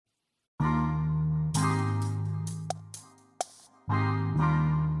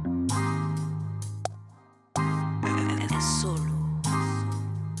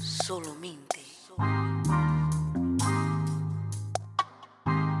Solamente.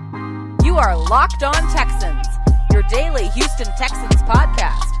 You are Locked On Texans, your daily Houston Texans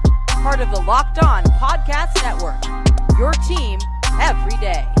podcast. Part of the Locked On Podcast Network, your team every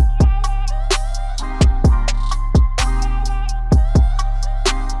day.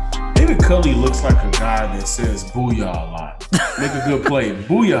 David Culley looks like a guy that says booyah a lot. Make a good play.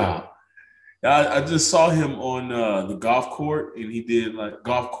 Booyah. I just saw him on the golf court, and he did like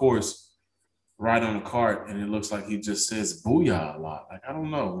golf course right on the cart, and it looks like he just says booyah a lot. Like, I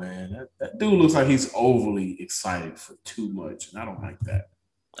don't know, man. That dude looks like he's overly excited for too much, and I don't like that.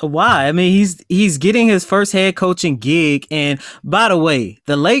 Why? I mean, he's getting his first head coaching gig. And by the way,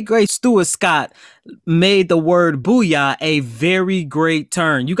 the late great Stuart Scott made the word booyah a very great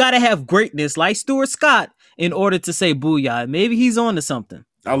turn. You got to have greatness like Stuart Scott in order to say booyah. Maybe he's on to something.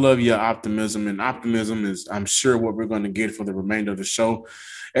 I love your optimism, and optimism is, I'm sure, what we're going to get for the remainder of the show.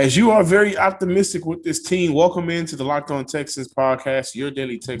 As you are very optimistic with this team, welcome into the Locked On Texans podcast, your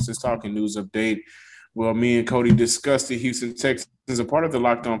daily Texans talking news update. Well, me and Cody discuss the Houston Texans, a part of the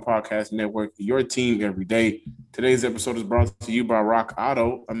Locked On Podcast Network, your team every day. Today's episode is brought to you by Rock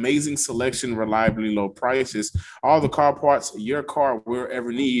Auto. Amazing selection, reliably low prices. All the car parts your car will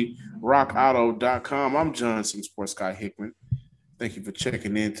ever need. RockAuto.com. I'm Johnson Sports Guy Hickman. Thank you for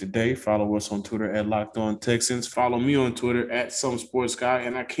checking in today. Follow us on Twitter at Locked On Texans. Follow me on Twitter at Some Sports Guy.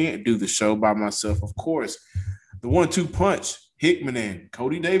 And I can't do the show by myself, of course. The 1-2 punch, Hickman and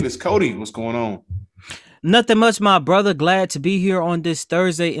Cody Davis. Cody, what's going on? Nothing much, my brother. Glad to be here on this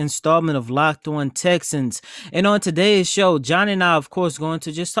Thursday installment of Locked On Texans. And on today's show, John and I, of course, going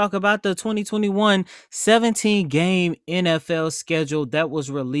to just talk about the 2021 17-game NFL schedule that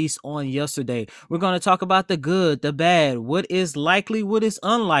was released on yesterday. We're going to talk about the good, the bad, what is likely, what is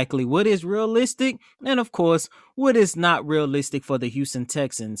unlikely, what is realistic, and of course, what is not realistic for the Houston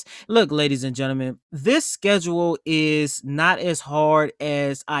Texans. Look, ladies and gentlemen, this schedule is not as hard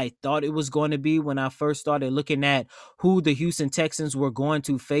as I thought it was going to be when I first started looking at who the Houston Texans were going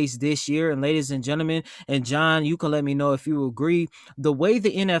to face this year. And ladies and gentlemen, and John, you can let me know if you agree, the way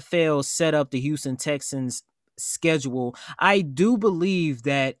the NFL set up the Houston Texans schedule, I do believe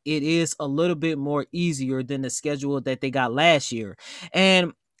that it is a little bit more easier than the schedule that they got last year.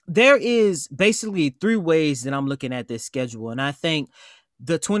 And there is basically three ways that I'm looking at this schedule. And I think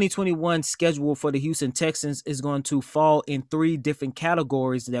the 2021 schedule for the Houston Texans is going to fall in three different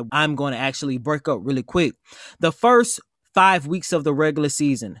categories that I'm going to actually break up really quick. The first 5 weeks of the regular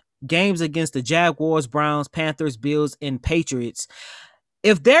season, games against the Jaguars, Browns, Panthers, Bills, and Patriots.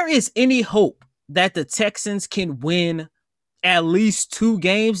 If there is any hope that the Texans can win at least 2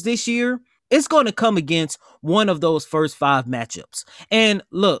 games this year, it's going to come against one of those first 5 matchups. And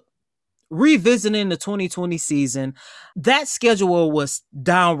look, revisiting the 2020 season, that schedule was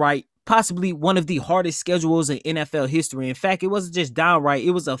downright possibly one of the hardest schedules in NFL history. In fact, it wasn't just downright.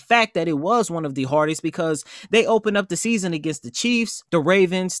 It was a fact that it was one of the hardest because they opened up the season against the Chiefs, the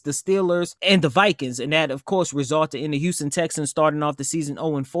Ravens, the Steelers, and the Vikings. And that, of course, resulted in the Houston Texans starting off the season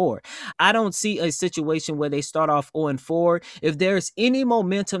 0-4. I don't see a situation where they start off 0-4. If there's any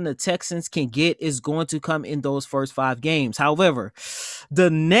momentum the Texans can get, is going to come in those first 5 games. However,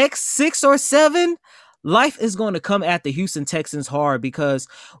 the next 6 or 7, life is going to come at the Houston Texans hard, because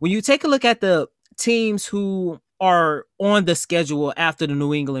when you take a look at the teams who are on the schedule after the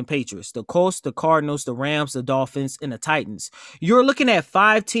New England Patriots, the Colts, the Cardinals, the Rams, the Dolphins, and the Titans, you're looking at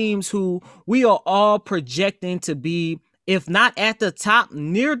 5 teams who we are all projecting to be, if not at the top,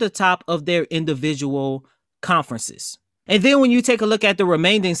 near the top of their individual conferences. And then when you take a look at the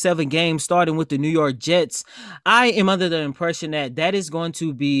remaining 7 games, starting with the New York Jets, I am under the impression that that is going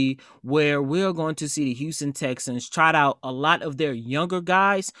to be where we're going to see the Houston Texans trot out a lot of their younger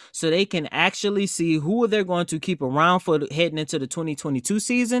guys so they can actually see who they're going to keep around for heading into the 2022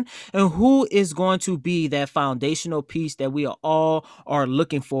 season and who is going to be that foundational piece that we all are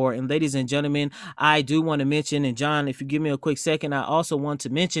looking for. And ladies and gentlemen, I do want to mention, and John, if you give me a quick second, I also want to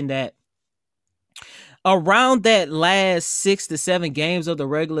mention that around that last 6 to 7 games of the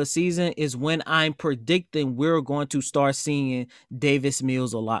regular season is when I'm predicting we're going to start seeing Davis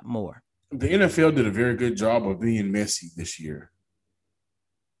Mills a lot more. The NFL did a very good job of being messy this year.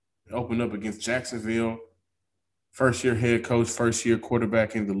 They opened up against Jacksonville, first-year head coach, first-year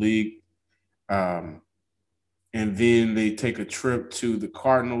quarterback in the league. And then they take a trip to the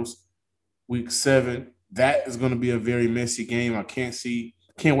Cardinals week 7. That is going to be a very messy game. I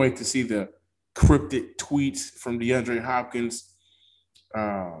can't wait to see the cryptic tweets from DeAndre Hopkins.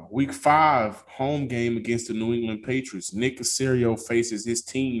 Week 5 home game against the New England Patriots. Nick Caserio faces his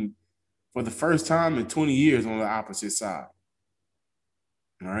team for the first time in 20 years on the opposite side.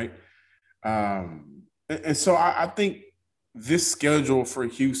 All right. And so I think this schedule for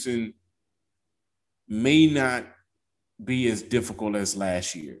Houston may not be as difficult as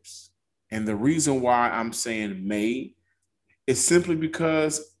last year's. And the reason why I'm saying may is simply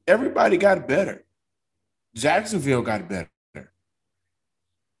because everybody got better. Jacksonville got better.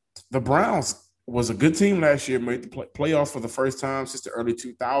 The Browns was a good team last year, made the playoffs for the first time since the early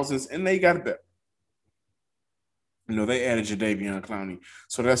 2000s, and they got better. You know, they added Jadeveon Clowney.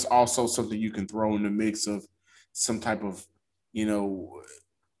 So that's also something you can throw in the mix of some type of, you know,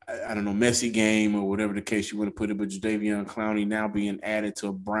 I don't know, messy game or whatever the case you want to put it, but Jadeveon Clowney now being added to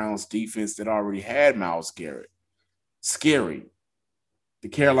a Browns defense that already had Myles Garrett. Scary. The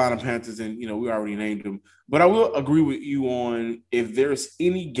Carolina Panthers, and, you know, we already named them. But I will agree with you on if there's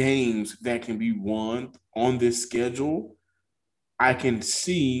any games that can be won on this schedule, I can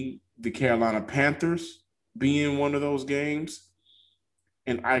see the Carolina Panthers being one of those games,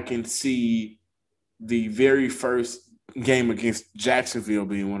 and I can see the very first game against Jacksonville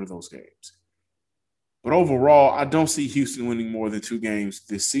being one of those games. But overall, I don't see Houston winning more than 2 games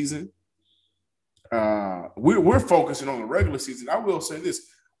this season. We're focusing on the regular season. I will say this.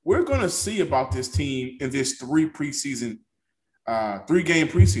 We're going to see about this team in this 3-game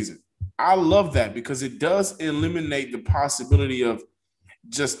preseason. I love that because it does eliminate the possibility of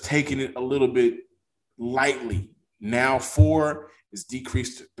just taking it a little bit lightly. Now 4 is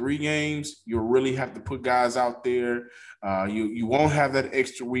decreased to 3 games. You'll really have to put guys out there. You won't have that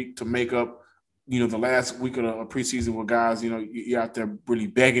extra week to make up, you know, the last week of the preseason with guys, you know, you're out there really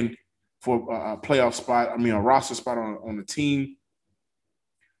begging for a playoff spot, a roster spot on the team.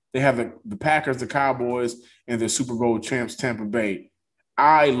 They have the Packers, the Cowboys, and the Super Bowl champs, Tampa Bay.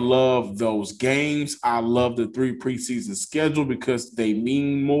 I love those games. I love the 3 preseason schedule because they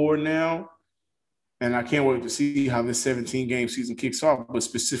mean more now. And I can't wait to see how this 17-game season kicks off. But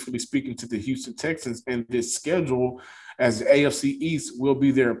specifically speaking to the Houston Texans and this schedule, as the AFC East will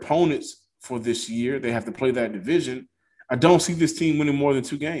be their opponents for this year. They have to play that division. I don't see this team winning more than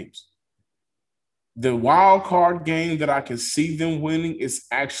 2 games. The wild card game that I can see them winning is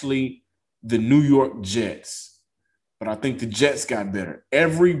actually the New York Jets. But I think the Jets got better.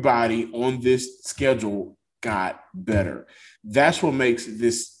 Everybody on this schedule got better. That's what makes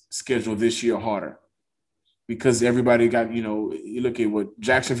this schedule this year harder. Because everybody got, you know, you look at what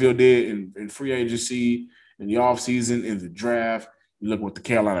Jacksonville did in free agency, in the offseason, in the draft. You look what the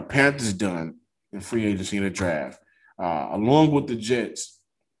Carolina Panthers done in free agency and the draft. Along with the Jets,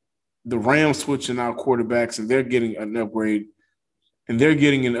 the Rams switching out quarterbacks, and they're getting an upgrade. And they're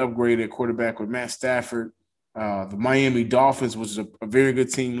getting an upgrade at quarterback with Matt Stafford. The Miami Dolphins was a very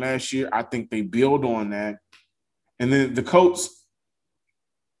good team last year. I think they build on that. And then the Colts,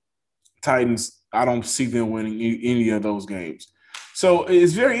 Titans, I don't see them winning any of those games. So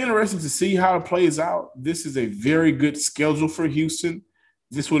it's very interesting to see how it plays out. This is a very good schedule for Houston.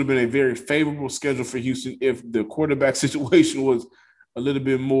 This would have been a very favorable schedule for Houston if the quarterback situation was a little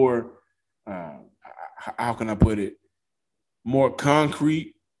bit more, how can I put it, more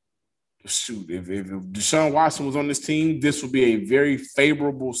concrete. Shoot, if Deshaun Watson was on this team, this would be a very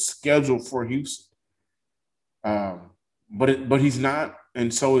favorable schedule for Houston. But he's not,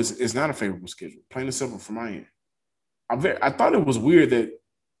 and so it's not a favorable schedule. Plain and simple from my end. I thought it was weird that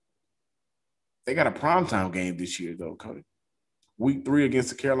they got a primetime game this year, though, Cody. Week 3 against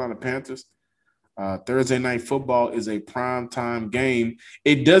the Carolina Panthers. Thursday night football is a primetime game.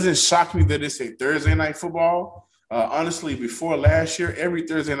 It doesn't shock me that it's a Thursday night football. Honestly, before last year, every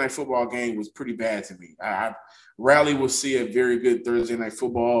Thursday night football game was pretty bad to me. I rarely will see a very good Thursday night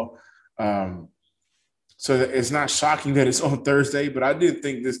football. So it's not shocking that it's on Thursday, but I didn't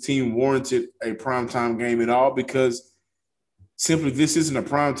think this team warranted a primetime game at all because simply this isn't a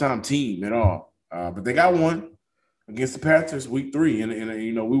primetime team at all. But they got one against the Panthers week 3, and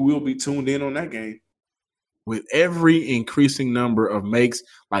you know, we will be tuned in on that game. With every increasing number of makes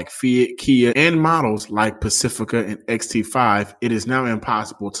like Fiat, Kia, and models like Pacifica and XT5, it is now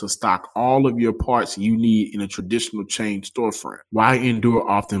impossible to stock all of your parts you need in a traditional chain storefront. Why endure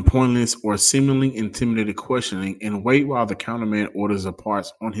often pointless or seemingly intimidating questioning and wait while the counterman orders the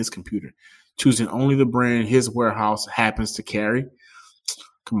parts on his computer, choosing only the brand his warehouse happens to carry?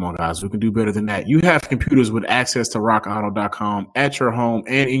 Come on, guys, we can do better than that. You have computers with access to rockauto.com at your home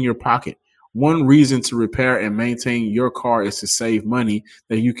and in your pocket. One reason to repair and maintain your car is to save money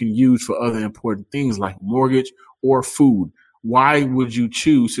that you can use for other important things like mortgage or food. Why would you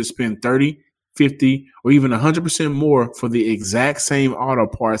choose to spend 30, 50, or even 100% more for the exact same auto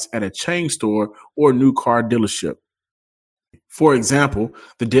parts at a chain store or new car dealership? For example,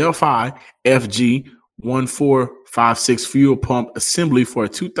 the Delphi FG 1456 fuel pump assembly for a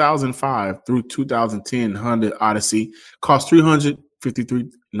 2005 through 2010 Honda Odyssey costs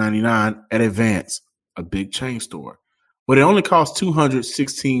 $353.99 at Advance, a big chain store, but it only costs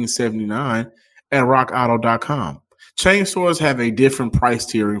 $216.79 at rockauto.com. Chain stores have a different price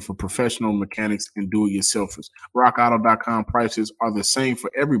tiering for professional mechanics and do-it-yourselfers. RockAuto.com prices are the same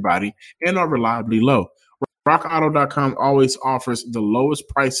for everybody and are reliably low. RockAuto.com always offers the lowest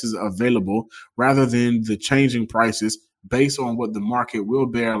prices available rather than the changing prices based on what the market will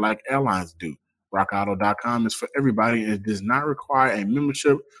bear like airlines do. RockAuto.com is for everybody and it does not require a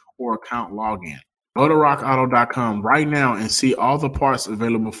membership or account login. Go to RockAuto.com right now and see all the parts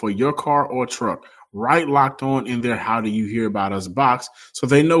available for your car or truck. Right Locked On in their How Do You Hear About Us box so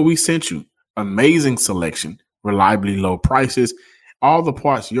they know we sent you. Amazing selection, reliably low prices, all the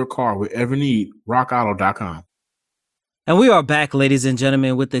parts your car will ever need. RockAuto.com. And we are back, ladies and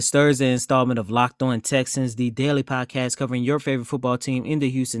gentlemen, with this Thursday installment of Locked On Texans, the daily podcast covering your favorite football team in the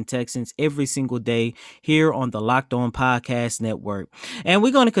Houston Texans every single day here on the Locked On Podcast Network. And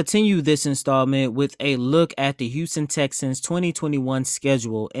we're going to continue this installment with a look at the Houston Texans 2021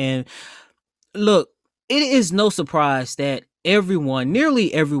 schedule. And look, it is no surprise that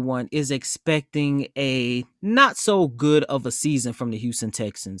nearly everyone is expecting a not so good of a season from the Houston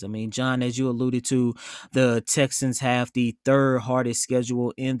Texans. I mean, John, as you alluded to, the Texans have the third hardest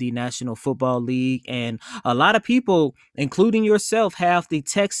schedule in the National Football League. And a lot of people, including yourself, have the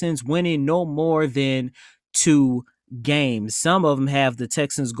Texans winning no more than 2 games. Some of them have the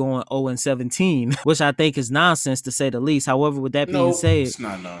Texans going 0-17, which I think is nonsense to say the least. However, with that being said, it's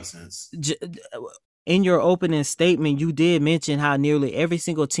not nonsense. In your opening statement, you did mention how nearly every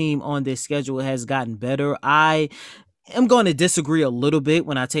single team on this schedule has gotten better. I am going to disagree a little bit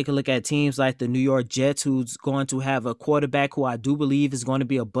when I take a look at teams like the New York Jets, who's going to have a quarterback who I do believe is going to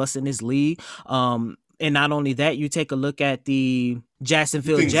be a bust in this league. And not only that, you take a look at the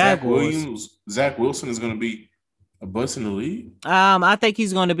Jacksonville Jaguars. Zach Wilson is going to be a bust in the league? I think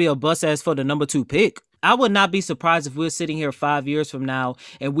he's going to be a bust as for the number 2 pick. I would not be surprised if we're sitting here 5 years from now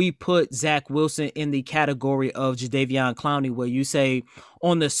and we put Zach Wilson in the category of Jadeveon Clowney, where you say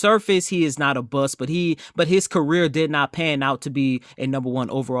on the surface he is not a bust, but his career did not pan out to be a number 1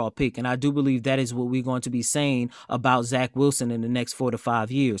 overall pick. And I do believe that is what we're going to be saying about Zach Wilson in the next 4 to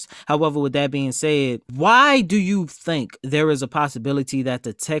 5 years. However, with that being said, why do you think there is a possibility that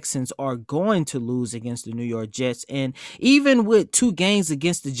the Texans are going to lose against the New York Jets? And even with 2 games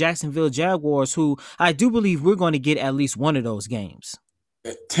against the Jacksonville Jaguars, who I do believe we're going to get at least one of those games.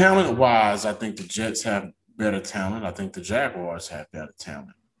 Talent-wise, I think the Jets have better talent. I think the Jaguars have better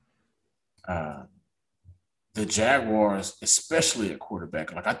talent. The Jaguars, especially at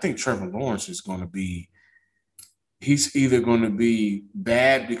quarterback, I think Trevor Lawrence is going to be – he's either going to be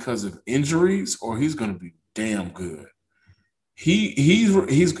bad because of injuries or he's going to be damn good.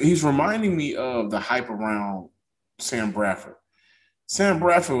 He's reminding me of the hype around Sam Bradford. Sam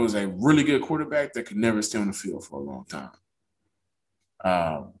Bradford was a really good quarterback that could never stay on the field for a long time,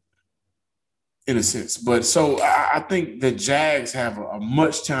 in a sense. But so I think the Jags have a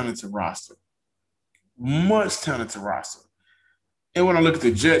much talented roster. And when I look at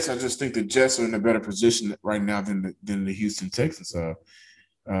the Jets, I just think the Jets are in a better position right now than the Houston Texans are.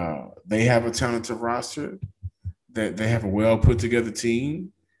 They have a talented roster. They have a well put together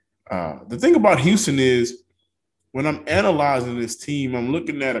team. The thing about Houston is, when I'm analyzing this team, I'm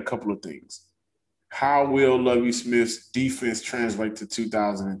looking at a couple of things. How will Lovie Smith's defense translate to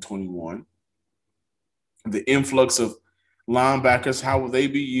 2021? The influx of linebackers, how will they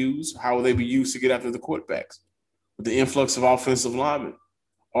be used? How will they be used to get after the quarterbacks? With the influx of offensive linemen,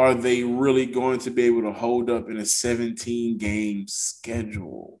 are they really going to be able to hold up in a 17-game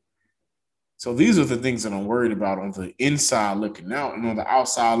schedule? So these are the things that I'm worried about on the inside looking out, and on the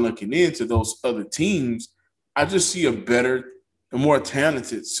outside looking into those other teams. I just see a better, a more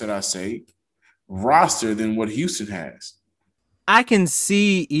talented, should I say, roster than what Houston has. I can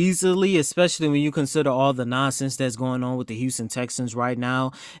see easily, especially when you consider all the nonsense that's going on with the Houston Texans right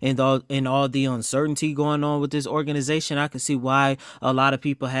now and all the uncertainty going on with this organization. I can see why a lot of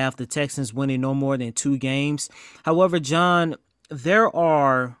people have the Texans winning no more than 2 games. However, John, there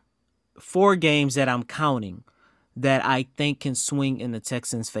are 4 games that I'm counting that I think can swing in the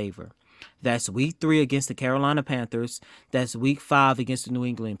Texans' favor. That's week 3 against the Carolina Panthers. That's week 5 against the New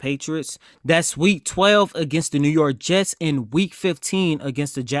England Patriots. That's week 12 against the New York Jets, and week 15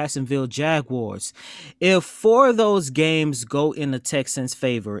 against the Jacksonville Jaguars. If 4 of those games go in the Texans'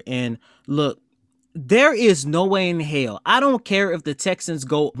 favor, and look, there is no way in hell. I don't care if the Texans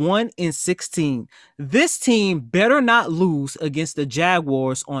go 1-16. This team better not lose against the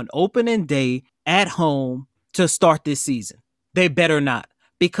Jaguars on opening day at home to start this season. They better not.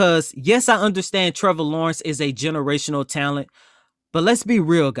 Because, yes, I understand Trevor Lawrence is a generational talent, but let's be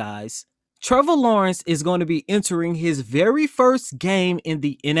real, guys. Trevor Lawrence is going to be entering his very first game in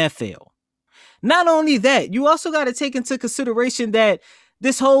the NFL. Not only that, you also got to take into consideration that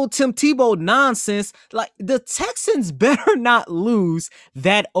this whole Tim Tebow nonsense, like the Texans better not lose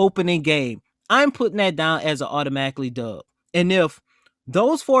that opening game. I'm putting that down as an automatically dub. And if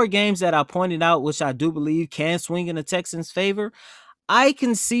those 4 games that I pointed out, which I do believe can swing in the Texans' favor, I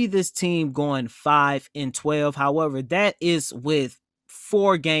can see this team going 5-12. However, that is with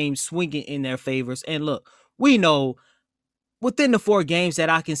 4 games swinging in their favors. And look, we know within the 4 games that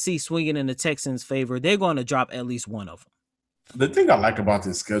I can see swinging in the Texans' favor, they're going to drop at least one of them. The thing I like about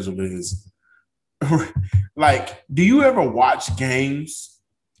this schedule is, like, do you ever watch games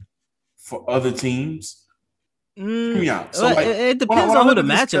for other teams? Yeah. So, like, it depends on who the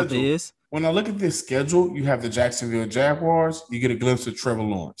matchup is. When I look at this schedule, you have the Jacksonville Jaguars. You get a glimpse of Trevor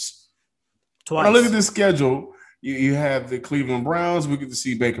Lawrence. Twice. When I look at this schedule, you have the Cleveland Browns. We get to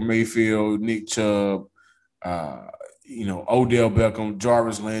see Baker Mayfield, Nick Chubb, Odell Beckham,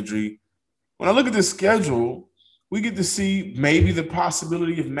 Jarvis Landry. When I look at this schedule, we get to see maybe the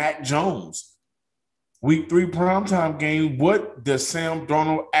possibility of Mac Jones. Week 3 primetime game. What does Sam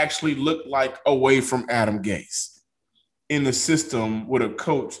Darnold actually look like away from Adam Gase in the system with a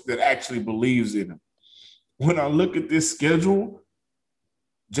coach that actually believes in him? When I look at this schedule,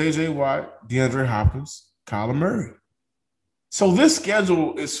 J.J. Watt, DeAndre Hopkins, Kyler Murray. So this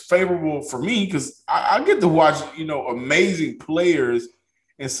schedule is favorable for me because I get to watch, amazing players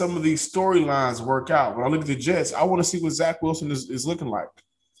and some of these storylines work out. When I look at the Jets, I want to see what Zach Wilson is looking like.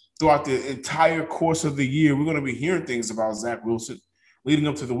 Throughout the entire course of the year, we're going to be hearing things about Zach Wilson. Leading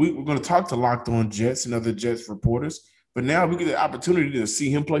up to the week, we're going to talk to Locked On Jets and other Jets reporters. But now we get the opportunity to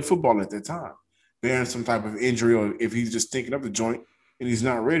see him play football at that time, bearing some type of injury or if he's just thinking up the joint and he's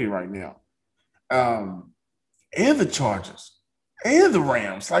not ready right now. And the Chargers and the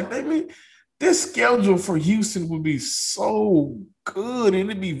Rams. This schedule for Houston would be so good and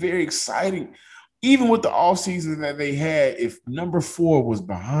it'd be very exciting. Even with the offseason that they had, if number 4 was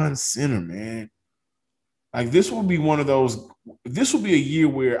behind center, man. Like, this will be one of those – this will be a year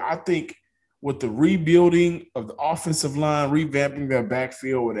where I think with the rebuilding of the offensive line, revamping their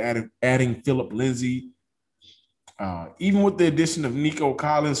backfield with adding Phillip Lindsay, even with the addition of Nico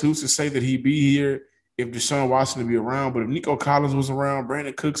Collins, who's to say that he'd be here if Deshaun Watson would be around. But if Nico Collins was around,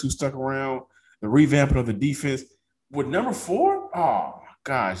 Brandon Cooks, who stuck around, the revamping of the defense. With number 4,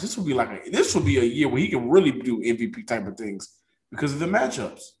 gosh, this will be a year where he can really do MVP type of things because of the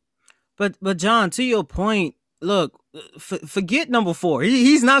matchups. But John, to your point, look, forget number 4.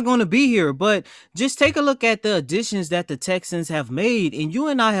 He's not going to be here, but just take a look at the additions that the Texans have made. And you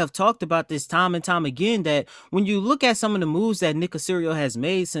and I have talked about this time and time again, that when you look at some of the moves that Nick Caserio has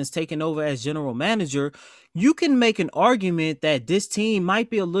made since taking over as general manager, you can make an argument that this team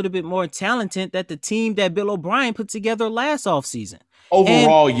might be a little bit more talented than the team that Bill O'Brien put together last offseason.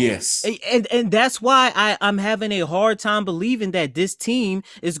 Overall, yes. And that's why I'm having a hard time believing that this team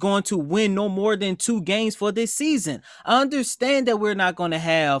is going to win no more than 2 games for this season. I understand that we're not going to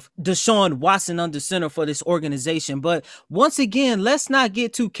have Deshaun Watson under center for this organization, but once again, let's not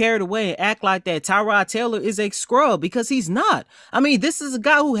get too carried away and act like that Tyrod Taylor is a scrub, because he's not. I mean, this is a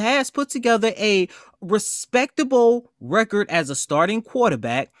guy who has put together a respectable record as a starting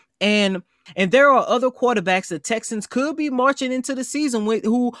quarterback, and there are other quarterbacks the Texans could be marching into the season with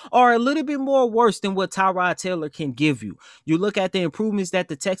who are a little bit more worse than what Tyrod Taylor can give you. You look at the improvements that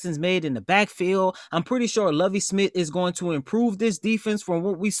the Texans made in the backfield. I'm pretty sure Lovie Smith is going to improve this defense from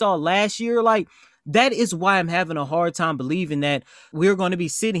what we saw last year. Like, that is why I'm having a hard time believing that we're going to be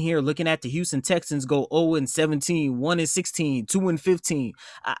sitting here looking at the Houston Texans go 0-17, 1-16, 2-15.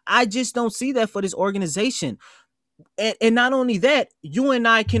 I just don't see that for this organization. And not only that, you and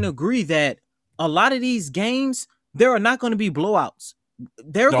I can agree that a lot of these games, there are not going to be blowouts.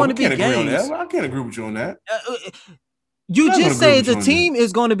 They're going to be games. I can't agree with you on that. You just say the team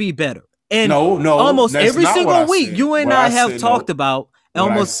is going to be better. And no, almost every single week, you and I have talked about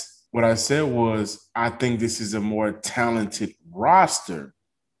almost. What I said was, I think this is a more talented roster.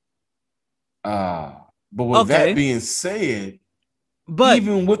 But with that being said, but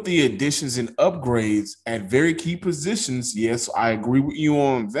even with the additions and upgrades at very key positions, yes, I agree with you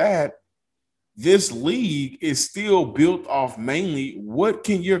on that. This league is still built off mainly what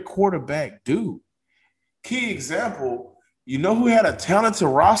can your quarterback do? Key example, you know who had a talented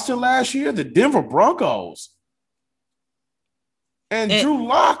roster last year? The Denver Broncos. And Drew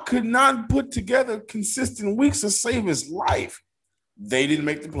Lock could not put together consistent weeks to save his life. They didn't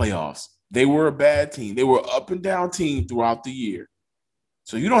make the playoffs. They were a bad team. They were an up and down team throughout the year.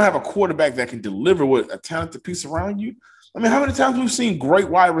 So you don't have a quarterback that can deliver with a talented piece around you. I mean, how many times we've seen great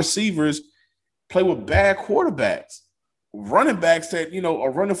wide receivers play with bad quarterbacks, running backs that,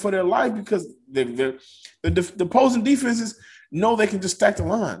 are running for their life because the opposing defenses know they can just stack the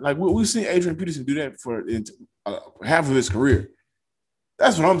line. Like we've seen Adrian Peterson do that for half of his career.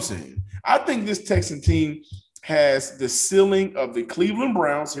 That's what I'm saying. I think this Texan team has the ceiling of the Cleveland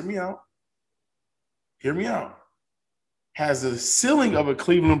Browns. Hear me out. Has the ceiling of a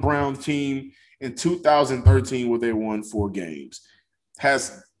Cleveland Browns team in 2013 where they won 4 games.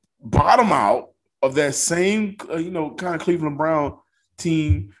 Has bottom out of that same, kind of Cleveland Brown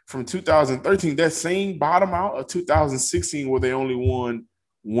team from 2013, that same bottom out of 2016 where they only won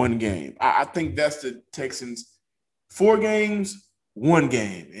 1 game. I think that's the Texans' 4 games, 1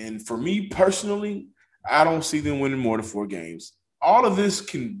 game. And for me personally, I don't see them winning more than 4 games. All of this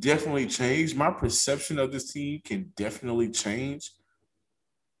can definitely change. My perception of this team can definitely change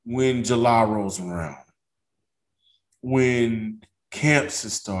when July rolls around, when camps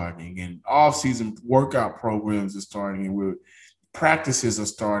are starting and off-season workout programs are starting and where practices are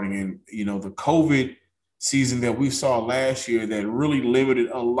starting and, the COVID season that we saw last year that really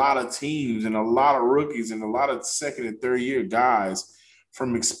limited a lot of teams and a lot of rookies and a lot of second and third year guys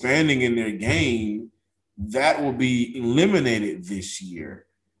from expanding in their game. That will be eliminated this year.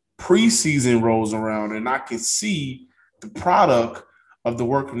 Preseason rolls around, and I can see the product of the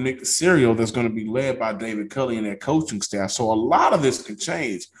work of Nick Caserio that's going to be led by David Culley and that coaching staff. So a lot of this can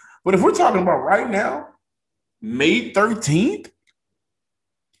change. But if we're talking about right now, May 13th,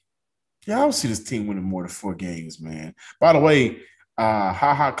 I don't see this team winning more than 4 games, man. By the way,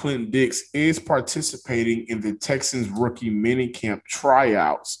 Clinton Dix is participating in the Texans rookie minicamp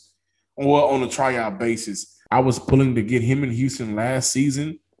tryouts. Well, on a tryout basis. I was pulling to get him in Houston last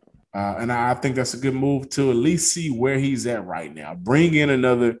season, and I think that's a good move to at least see where he's at right now. Bring in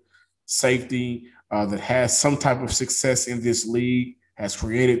another safety that has some type of success in this league, has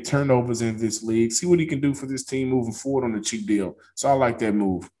created turnovers in this league. See what he can do for this team moving forward on the cheap deal. So I like that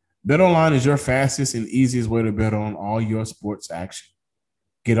move. BetOnline is your fastest and easiest way to bet on all your sports action.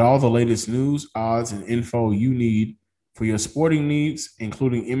 Get all the latest news, odds, and info you need for your sporting needs,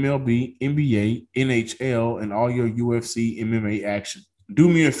 including MLB, NBA, NHL, and all your UFC MMA action. Do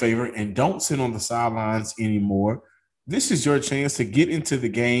me a favor and don't sit on the sidelines anymore. This is your chance to get into the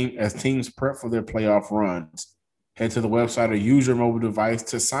game as teams prep for their playoff runs. Head to the website or use your mobile device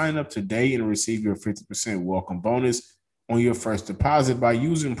to sign up today and receive your 50% welcome bonus on your first deposit by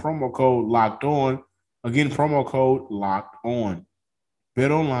using promo code Locked On. Again, promo code Locked On.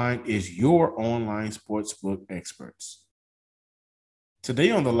 BetOnline is your online sportsbook experts.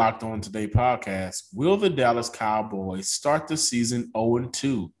 Today on the Locked On Today podcast, will the Dallas Cowboys start the season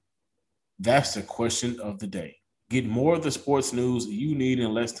 0-2? That's the question of the day. Get more of the sports news you need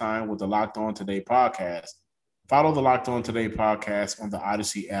in less time with the Locked On Today podcast. Follow the Locked On Today podcast on the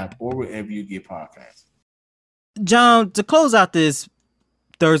Odyssey app or wherever you get podcasts. John, to close out this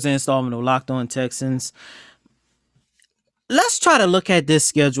Thursday installment of Locked On Texans, let's try to look at this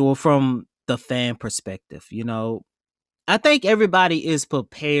schedule from the fan perspective. I think everybody is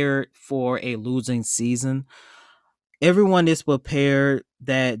prepared for a losing season. Everyone is prepared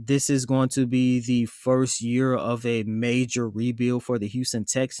that this is going to be the first year of a major rebuild for the Houston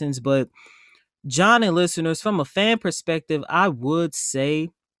Texans. But John and listeners, from a fan perspective, I would say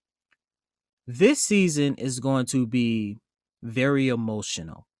this season is going to be very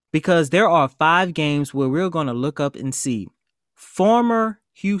emotional because there are 5 games where we're going to look up and see former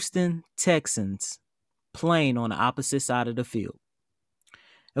Houston Texans playing on the opposite side of the field.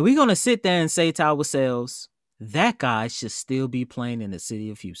 And we're going to sit there and say to ourselves, that guy should still be playing in the city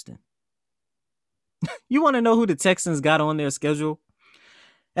of Houston. You want to know who the Texans got on their schedule?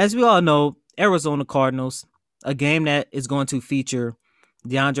 As we all know, Arizona Cardinals, a game that is going to feature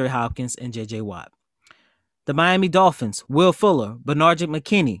DeAndre Hopkins and J.J. Watt. The Miami Dolphins, Will Fuller, Bernard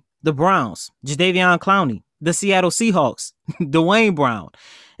McKinney. The Browns, Jadeveon Clowney. The Seattle Seahawks, Dwayne Brown.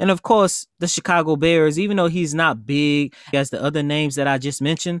 And of course, the Chicago Bears, even though he's not big as the other names that I just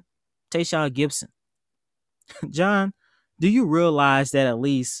mentioned, Tayshaun Gibson. John, do you realize that at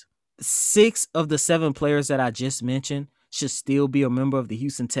least 6 of the 7 players that I just mentioned should still be a member of the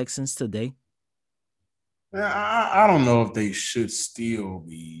Houston Texans today? I don't know if they should still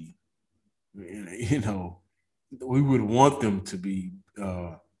be, we would want them to be,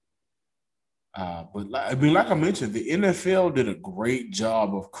 but like I mentioned, the NFL did a great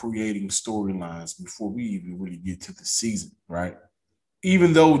job of creating storylines before we even really get to the season, right?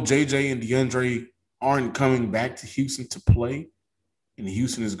 Even though JJ and DeAndre aren't coming back to Houston to play, and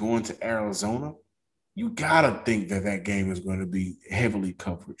Houston is going to Arizona, you got to think that game is going to be heavily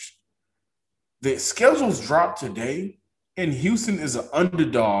covered. The schedules dropped today, and Houston is an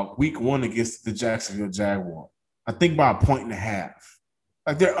underdog week 1 against the Jacksonville Jaguars. I think by 1.5.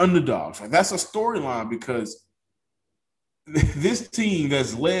 Like, they're underdogs. Like, that's a storyline because this team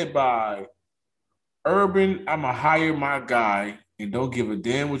that's led by Urban, I'm going to hire my guy and don't give a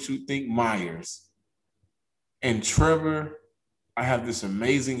damn what you think, Myers. And Trevor, I have this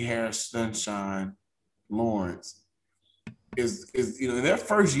amazing hair, Sunshine Lawrence. Is in their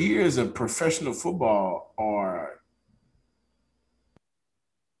first years of professional football are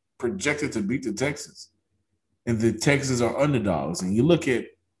projected to beat the Texans. And the Texans are underdogs. And you look at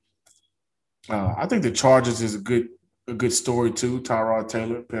I think the Chargers is a good story too. Tyrod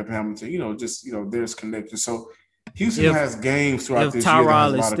Taylor, Pep Hamilton, there's connections. So Houston has games throughout this year that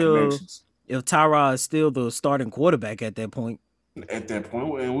has a lot of connections. If Tyrod is still the starting quarterback at that point. At that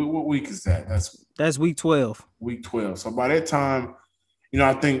point, and what week is that? That's week 12. Week 12. So by that time,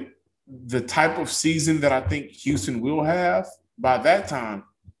 I think the type of season that I think Houston will have, by that time,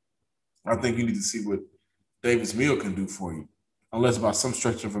 I think you need to see what Davis Mills can do for you. Unless by some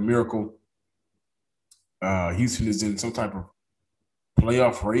stretch of a miracle, Houston is in some type of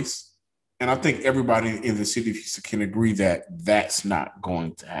playoff race. And I think everybody in the city of Houston can agree that that's not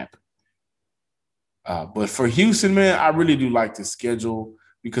going to happen. But for Houston, man, I really do like the schedule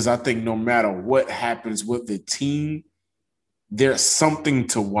because I think no matter what happens with the team, there's something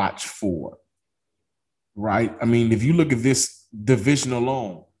to watch for, right? I mean, if you look at this division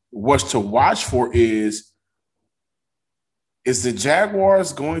alone, what's to watch for is the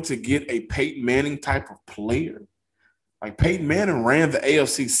Jaguars going to get a Peyton Manning type of player? Like, Peyton Manning ran the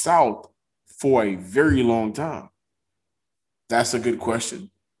AFC South for a very long time. That's a good question.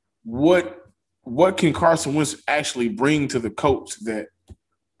 What can Carson Wentz actually bring to the coach that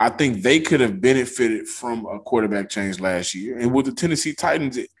I think they could have benefited from a quarterback change last year? And with the Tennessee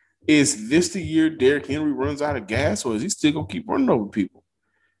Titans, is this the year Derrick Henry runs out of gas, or is he still going to keep running over people?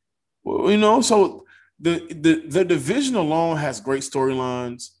 Well, so the division alone has great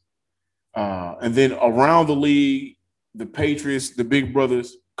storylines. And then around the league, the Patriots, the big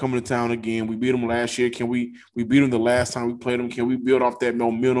brothers coming to town again. We beat them last year. Can we beat them the last time we played them? Can we build off that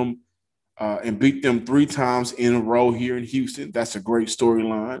momentum and beat them 3 times in a row here in Houston? That's a great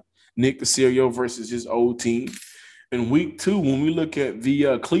storyline. Nick Caserio versus his old team. In week 2, when we look at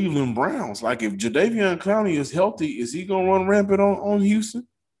the Cleveland Browns, like, if Jadeveon Clowney is healthy, is he going to run rampant on Houston?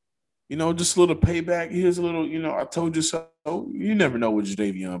 Just a little payback. Here's a little, I told you so. You never know with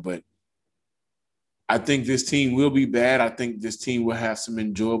Jadeveon, but I think this team will be bad. I think this team will have some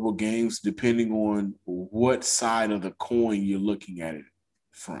enjoyable games depending on what side of the coin you're looking at it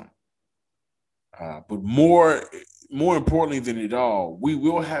from. But more importantly than it all, we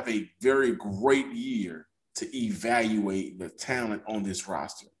will have a very great year to evaluate the talent on this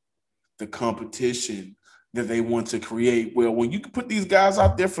roster, the competition that they want to create. Well, when you can put these guys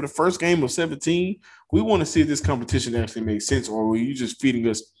out there for the first game of 17, we want to see if this competition actually makes sense, or were you just feeding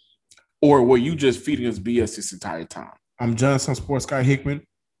us BS this entire time? I'm Johnson Sports Guy Hickman.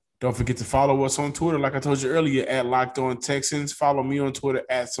 Don't forget to follow us on Twitter. Like I told you earlier, at Locked On Texans. Follow me on Twitter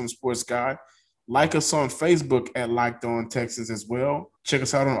at Some Sports Guy. Like us on Facebook at Locked On Texans as well. Check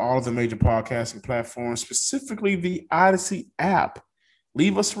us out on all of the major podcasting platforms, specifically the Odyssey app.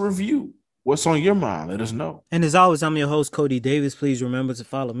 Leave us a review. What's on your mind? Let us know. And as always, I'm your host, Cody Davis. Please remember to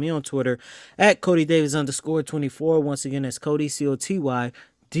follow me on Twitter at CodyDavis_24. Once again, that's Cody, COTYDAVIS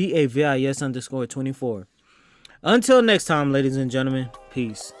 _24. Until next time, ladies and gentlemen,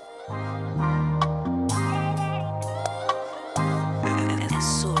 peace.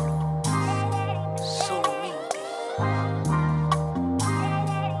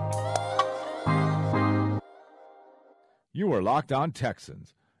 You are Locked On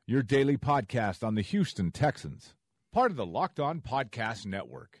Texans, your daily podcast on the Houston Texans. Part of the Locked On Podcast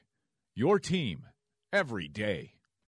Network, your team every day.